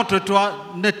parlent contre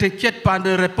toi, ne t'inquiète pas,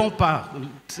 ne réponds pas.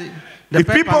 If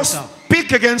people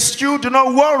speak against you, do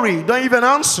not worry. Don't even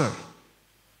answer.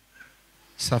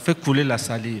 Ça fait couler la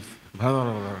salive.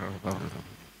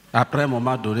 Après un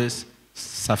moment donné,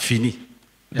 ça finit.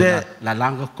 La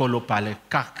langue colle au palais.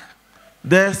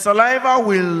 The saliva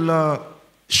will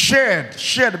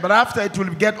shed, but after it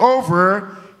will get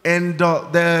over, and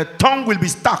the tongue will be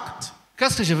stuck.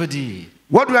 Qu'est-ce que je veux dire?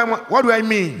 What do I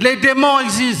mean? Les démons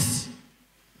existent.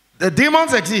 The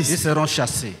demons exist. Ils seront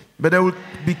chassés. But they will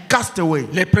be cast away.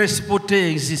 Les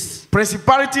principautés existent.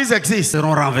 Principalities exist. Ils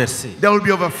seront renversés. They will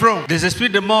be overthrown. Les esprits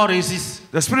de mort existent.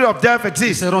 The spirit of death Ils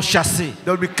exists. seront chassés.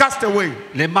 They will be cast away.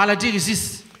 Les maladies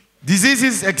existent.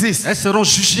 Diseases exist. Elles seront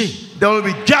jugées. They will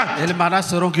be judged. Et les malades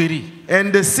seront guéris.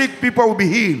 And the sick people will be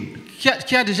healed.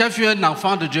 Qui a déjà vu un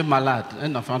enfant de Dieu malade?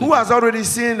 Un enfant de Who has already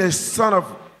seen a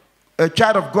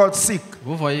child of God sick?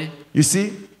 Vous voyez? You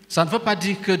see? Ça ne veut pas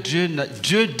dire que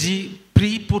Dieu dit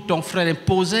prie pour ton frère,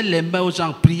 imposez les mains aux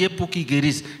gens, priez pour qu'ils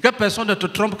guérissent. Que personne ne te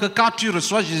trompe que quand tu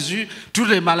reçois Jésus, toutes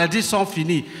les maladies sont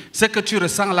finies. Ce que tu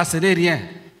ressens là, ce n'est rien.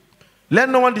 Let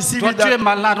no one deceive Toi, you tu es that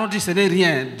malade, on dit ce n'est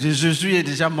rien. Jésus est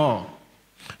déjà mort.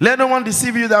 Let no one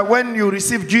deceive you that when you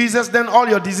receive Jesus, then all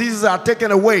your diseases are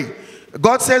taken away.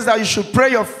 God says that you should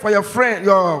pray for your friend,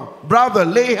 your brother,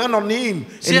 lay hand on him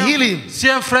and heal him. Si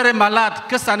un frère est malade,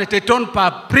 que ça ne t'étonne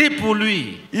pas, prie pour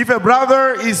lui. If a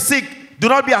brother is sick, do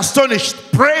not be astonished.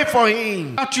 Pray for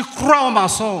him. Quand tu crois au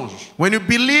mensonge, When you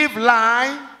believe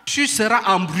lie, tu seras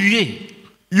embrouillé.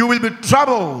 you will be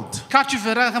troubled. Quand tu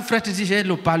verras un frère te dire j'ai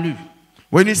le palu,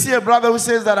 When you see a brother who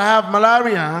says that I have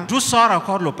malaria, d'où sort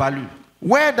encore le palu?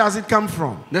 where does it come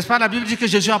from? N'est-ce pas, la Bible dit que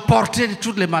Jésus a porté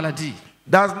toutes les maladies.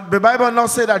 Does the Bible not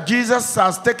say that Jesus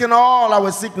has taken all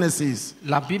our sicknesses?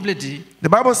 La Bible dit, The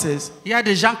Bible says il y a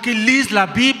des gens qui lisent la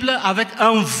Bible avec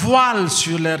un voile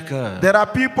sur leur cœur. there are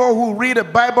people who read the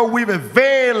Bible with a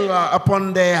veil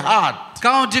upon their heart.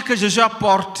 Quand on dit que Jésus a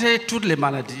porté toutes les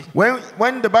maladies,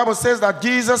 When the Bible says that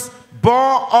Jesus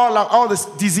bore all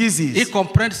the diseases, ils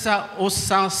comprennent ça au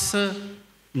sens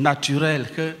naturel,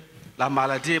 que la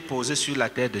maladie est posée sur la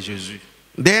tête de Jésus.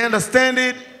 they understand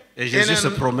it Et Jésus se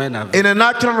promène avec. in a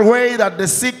natural way, that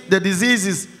the disease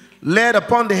is laid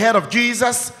upon the head of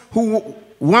Jesus, who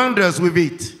wanders with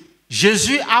it.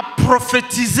 Jésus a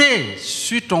prophétisé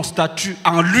sur ton statut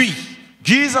en lui.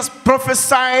 Jesus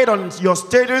prophesied on your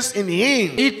status in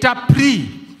him. Il t'a pris.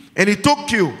 And he took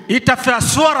you. Il t'a fait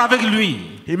asseoir avec lui.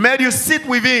 He made you sit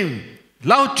with him.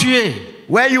 Là où tu es,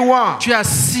 where you are, tu es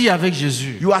assis avec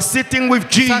Jésus. You are sitting with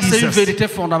Jesus. Ça, c'est une vérité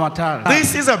fondamentale.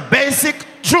 This is a basic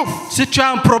truth. Si tu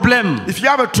as un problème, if you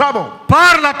have a trouble,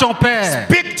 parle à ton père.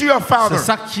 Speak to your father. C'est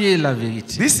ça qui est la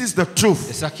vérité. This is the truth.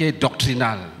 C'est ça qui est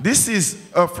doctrinal. This is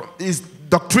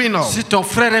doctrinal. Si ton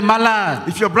frère est malade,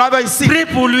 if your brother is sick, prie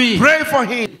pour lui. Pray for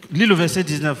him. Lis le verset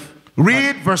 19.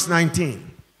 Read verse 19.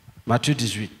 Matthieu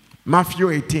 18. Matthew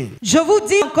 18. Je vous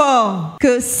dis encore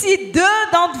que si deux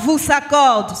d'entre vous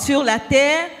s'accordent sur la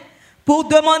terre pour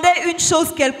demander une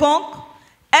chose quelconque,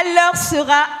 elle leur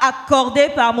sera accordée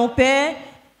par mon Père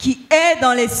qui est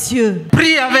dans les cieux.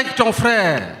 Prie avec ton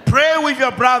frère. Pray with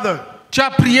your brother. Tu as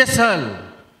prié seul.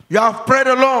 You have prayed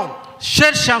alone.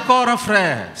 Cherche encore un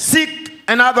frère. Seek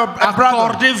another brother.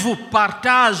 Accordez-vous,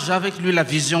 partage avec lui la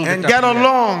vision de ta and get prière.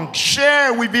 along.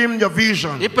 Share with him your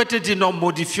vision. Il peut te dire non,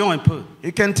 modifions un peu.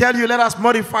 He can tell you, let us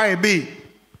modify a bit.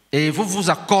 Et vous vous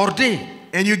accordez.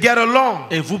 And you get along.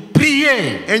 Et vous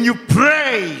priez. And you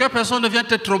pray. Que personne ne vienne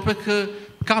te tromper que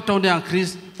quand on est en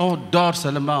Christ, on dort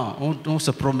seulement, on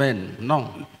se promène. Non.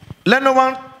 Let no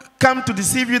one come to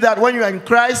deceive you that when you are in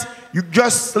Christ, you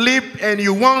just sleep and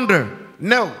you wander.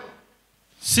 No.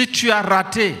 Si tu as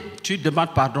raté, tu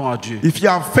demandes pardon à Dieu. If you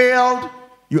have failed,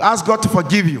 you ask God to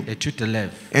forgive you. Et tu te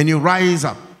lèves. And you rise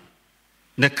up.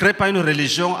 Ne crée pas une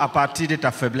religion à partir de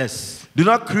ta faiblesse. Do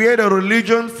not create a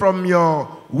religion from your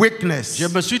weakness. Je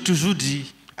me suis toujours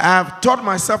dit, I have taught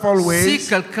myself always, si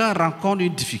quelqu'un rencontre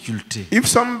une difficulté, if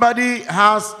somebody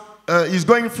is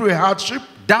going through a hardship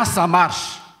dans sa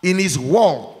marche, in his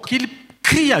walk, qu'il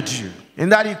crie à Dieu, and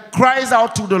that he cries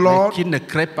out to the Lord, qu'il ne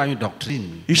crée pas une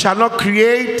doctrine, he shall not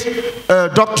create a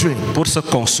doctrine pour se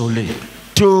consoler.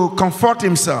 to comfort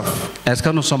himself. Est-ce que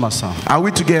nous sommes ensemble? Are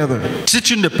we together? Si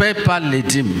tu ne payes pas les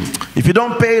dîmes, if you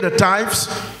don't pay the tithes,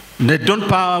 ne donne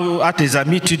pas à tes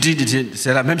amis, tu dis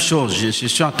c'est la même chose, je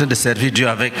suis en train de servir Dieu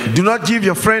avec. do not give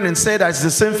your friend and say that it's the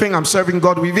same thing, I'm serving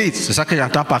God with it. C'est ça que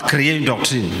j'entends par créer une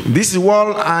doctrine. This is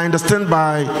what I understand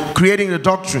by creating a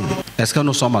doctrine. Est-ce que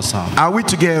nous sommes ensemble? Are we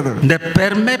together? Ne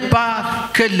permets pas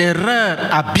que l'erreur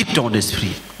habite ton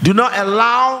esprit. Do not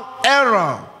allow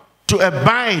error to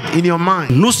abide in your mind.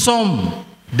 Nous sommes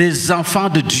des enfants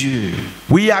de Dieu.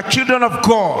 We are children of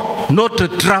God. Notre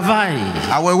travail,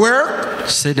 Our work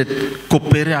c'est de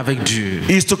coopérer avec Dieu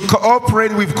is to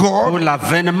cooperate with pour God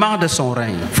l'avènement de son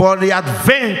règne. for the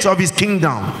advent of his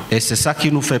kingdom. Et c'est ça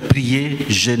qui nous fait prier,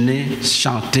 jeûner,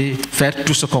 chanter, faire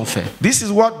tout ce qu'on fait. This is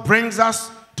what brings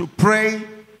us to pray,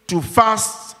 to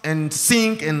fast and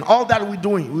sing and all that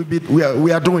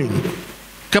we are doing.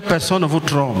 Que personne ne vous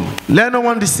trompe. Let no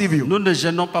one deceive you. Nous ne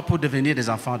jeûnons pas pour devenir des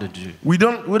enfants de Dieu. We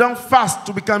don't fast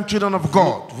to become children of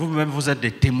God. Vous-même, vous êtes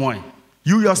des témoins.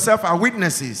 You yourself are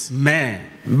witnesses. Mais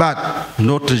But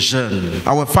notre jeûne,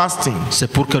 our fasting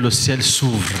c'est pour que le ciel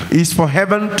s'ouvre, is for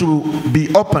heaven to be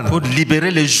open, pour libérer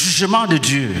les jugements de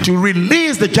Dieu to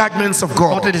release the judgments of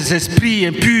contre God, les esprits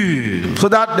impurs so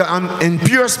that the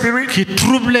impure spirit qui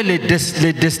troublent les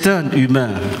destins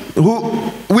humains,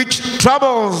 which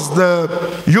troubles the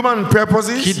human qui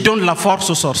purposes, donnent la force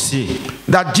aux sorciers.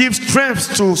 that gives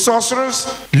strength to sorcerers.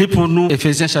 Lis pour nous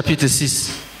Éphésiens chapitre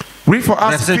 6, Read for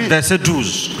us verset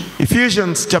 12.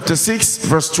 Ephesians chapter 6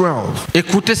 verse 12.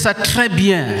 Écoutez ça très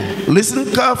bien. Listen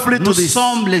carefully to Nous this.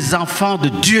 sommes les enfants de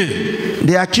Dieu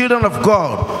They are children of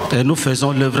God. et nous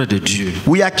faisons l'œuvre de Dieu.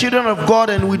 We are children of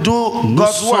God and we do Nous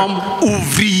God's sommes work.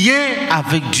 ouvriers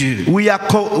avec Dieu. We are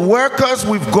co-workers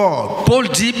with God. Paul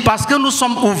dit, parce que nous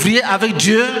sommes ouvriers avec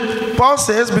Dieu, Paul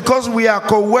says, because we are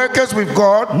co-workers with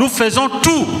God, nous faisons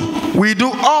tout we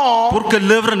do all pour que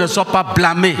l'œuvre ne soit pas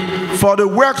blâmée. for the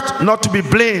work not to be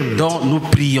blamed. Donc nous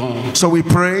prions, So we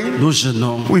pray, nous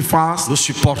jeûnons, we fast, nous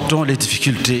supportons les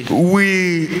difficultés,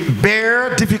 we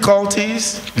bear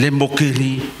difficulties, les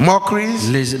moqueries, mockeries,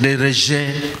 les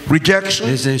rejets, rejection,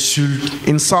 les insultes.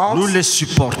 Nous insults. les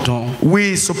supportons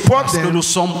We support parce que them nous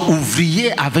sommes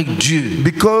ouvriers avec Dieu.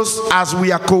 because as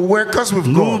we are co-workers with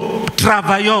Nous God,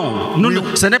 travaillons.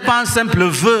 Ce n'est pas un simple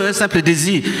vœu, un simple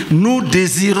désir. Nous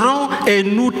désirons et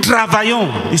nous travaillons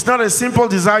it's not a simple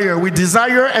desire. We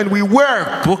desire and we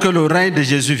work pour que le règne de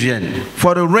Jésus vienne.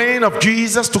 for the reign of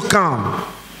Jesus to come.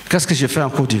 Qu'est-ce que je fais en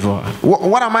Côte d'Ivoire?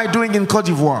 What am I doing in Côte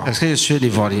d'Ivoire? Est-ce que je suis un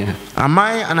Ivoirien? Am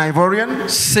I an Ivorian?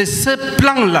 C'est ce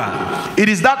plan-là It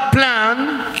is that plan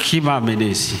qui m'a amené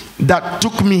ici. that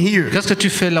took me here. Qu'est-ce que tu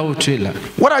fais là où tu es là?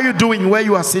 What are you doing where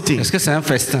you are sitting? Est-ce que c'est un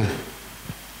festin?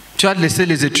 Tu as laissé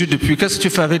les études depuis. Qu'est-ce que tu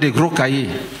fais avec des gros cahiers?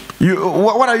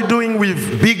 What are you doing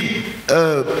with big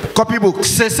copybooks?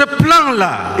 C'est ce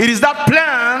plan-là It is that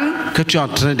plan que tu es en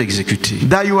train d'exécuter.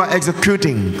 that you are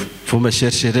executing. Vous me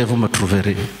chercherez, vous me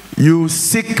trouverez. You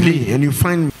seek me and you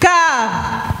find me.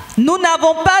 Car nous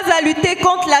n'avons pas à lutter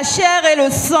contre la chair et le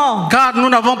sang, Car nous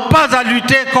n'avons pas à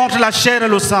lutter contre la chair et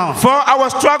le sang. For our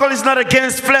struggle is not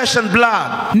against flesh and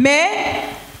blood, mais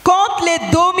contre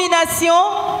les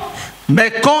dominations, Mais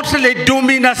contre les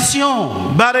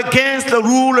dominations, but against the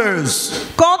rulers,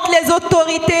 contre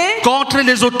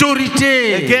les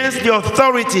autorités, against the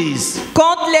authorities,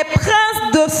 contre les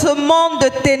princes de ce monde de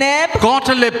ténèbres,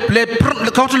 contre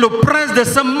le prince de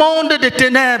ce monde de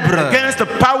ténèbres, against the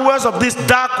powers of this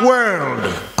dark world,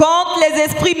 contre les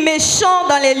esprits méchants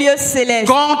dans les lieux célestes.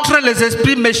 contre les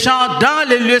esprits méchants dans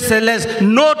les lieux célestes.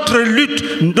 Notre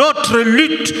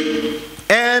lutte,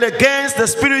 and against the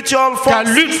spiritual ta forces.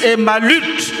 lutte et ma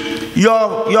lutte,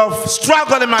 Your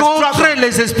struggle and my contre struggle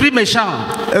les esprits méchants.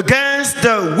 against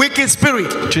the wicked spirit.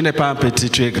 Tu n'es pas un petit,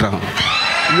 tu es grand.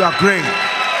 You are great.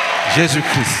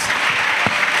 Jésus-Christ.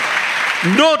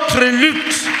 Notre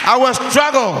lutte Our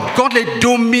struggle contre les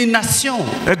dominations.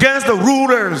 against the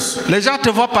rulers. Les gens te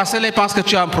voient passer, ils pensent que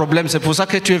tu as un problème. C'est pour ça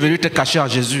que tu es venu te cacher en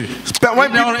Jésus. But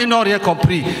when Ils n'ont rien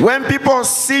compris. When people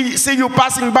see you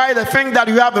passing by, they think that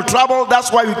you have a trouble.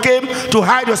 That's why you came to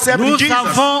hide yourself in Nous Jesus.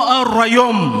 avons un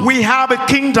royaume. We have a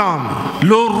kingdom,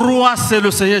 Le roi, c'est le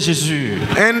Seigneur Jésus.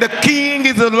 and the king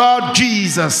is the Lord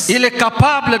Jesus. Il est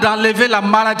capable d'enlever la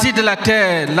maladie de la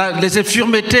terre, les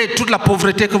infirmités, toute la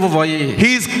pauvreté que vous voyez.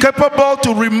 He is capable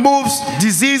to remove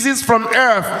diseases from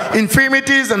earth,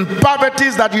 infirmities and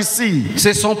poverties that you see.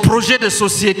 C'est son projet de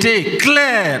société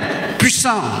clair,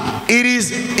 puissant. It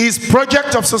is his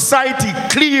project of society,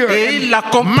 clear Et il and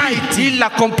l'accomplit. mighty, Il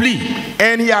l'accomplit.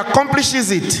 and he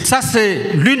accomplishes it. Ça,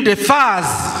 c'est l'une des phases.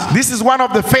 This is one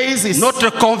of the phases. Notre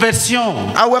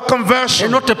conversion Our et conversion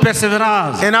notre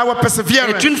persévérance and our est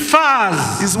perseverance une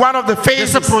phase is one of the de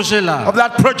ce phases projet-là. of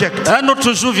that project. Un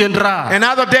autre jour viendra.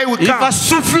 Another day will Il va come.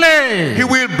 souffler He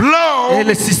will et blow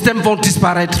les systèmes vont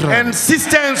disparaître. and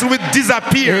systems will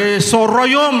disappear. Et son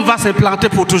royaume va s'implanter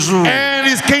pour toujours. And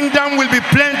his kingdom will be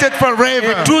planted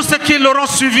forever. Tous ceux qui l'auront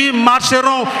suivi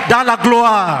marcheront dans la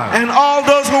gloire. And all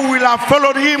those who will have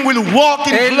followed him will walk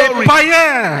in Et les glory.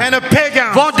 païens And the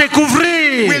pagans vont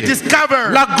découvrir will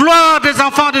discover la gloire des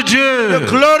enfants de the Dieu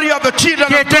glory of the children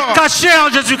qui of était God cachée en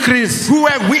Jésus-Christ. who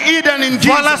have we hidden in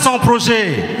Voilà Jesus. son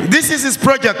projet. This is his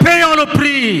project. Payons le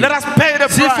prix. Let us pay the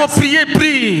S'il faut price. prier,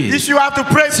 prie. If you have to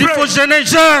pray, S'il faut pray. jeûner,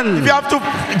 jeûne. If you have to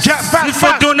fast, S'il faut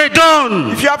fast. donner,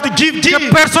 donne. If you have to give, Que give.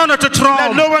 personne ne te Let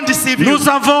trompe. no one deceive you. Nous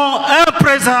avons un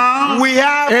présent We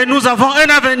have et nous avons un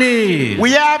avenir.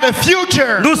 a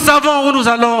future. Nous savons où nous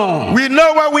allons. We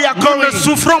know where we are Nous ne going.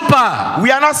 souffrons pas.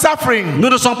 We are not suffering. Nous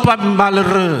ne sommes pas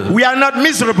malheureux. We are not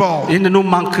miserable. Il ne nous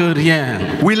manque rien.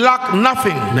 We lack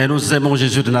nothing. Mais nous aimons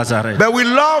Jésus de Nazareth. But we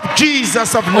love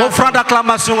Jesus of Nazareth. Offrant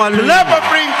d'acclamation à lui. Love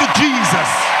offering to Jesus.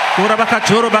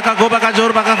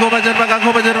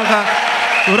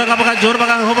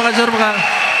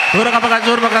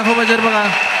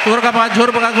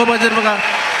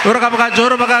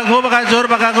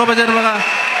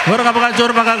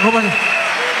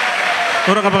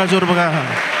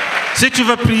 Si tu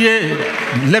veux prier,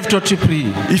 lève-toi, tu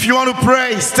pries. If you want to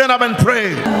pray, stand up and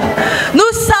pray.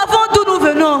 Nous savons d'où nous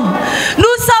venons.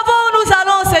 Nous savons où nous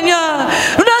allons, Seigneur.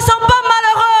 Nous ne sommes pas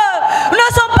malheureux. Nous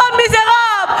ne sommes pas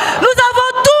misérables. Nous avons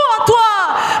tout en toi.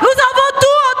 Nous avons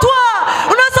tout en toi.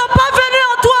 Nous ne sommes pas venus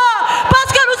en toi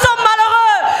parce que nous sommes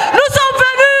malheureux. Nous sommes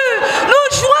venus nous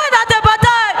joindre à tes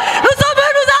batailles. Nous sommes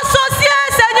venus nous associer,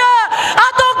 Seigneur, à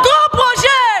ton grand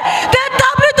projet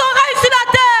d'établir ton règne sur la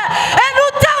terre. Et nous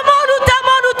t'aimons, nous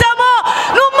t'aimons, nous t'aimons.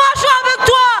 Nous marchons avec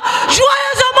toi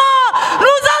joyeusement.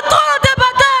 Nous entrons dans tes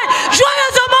batailles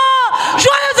joyeusement,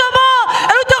 joyeusement.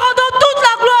 Et nous te rendons toute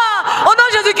la gloire. Au nom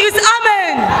de Jésus-Christ.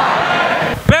 Amen.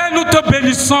 Père, nous te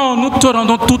bénissons, nous te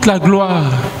rendons toute la gloire.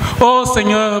 Oh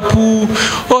Seigneur,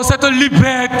 pour cette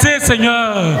liberté,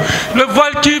 Seigneur. Le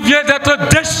voile qui vient d'être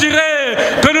déchiré,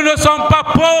 que nous ne sommes pas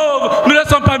pauvres, nous ne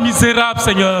sommes pas misérables,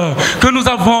 Seigneur. Que nous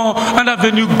avons un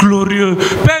avenir glorieux.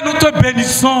 Père, nous te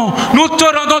bénissons, nous te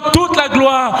rendons toute la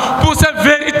gloire pour cette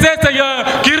vérité, Seigneur,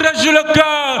 qui réjouit le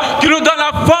cœur, qui nous donne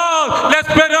la force,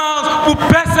 l'espérance pour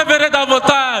persévérer dans vos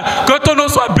tâches. Que ton nom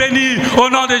soit béni au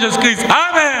nom de Jésus-Christ.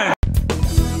 Amen.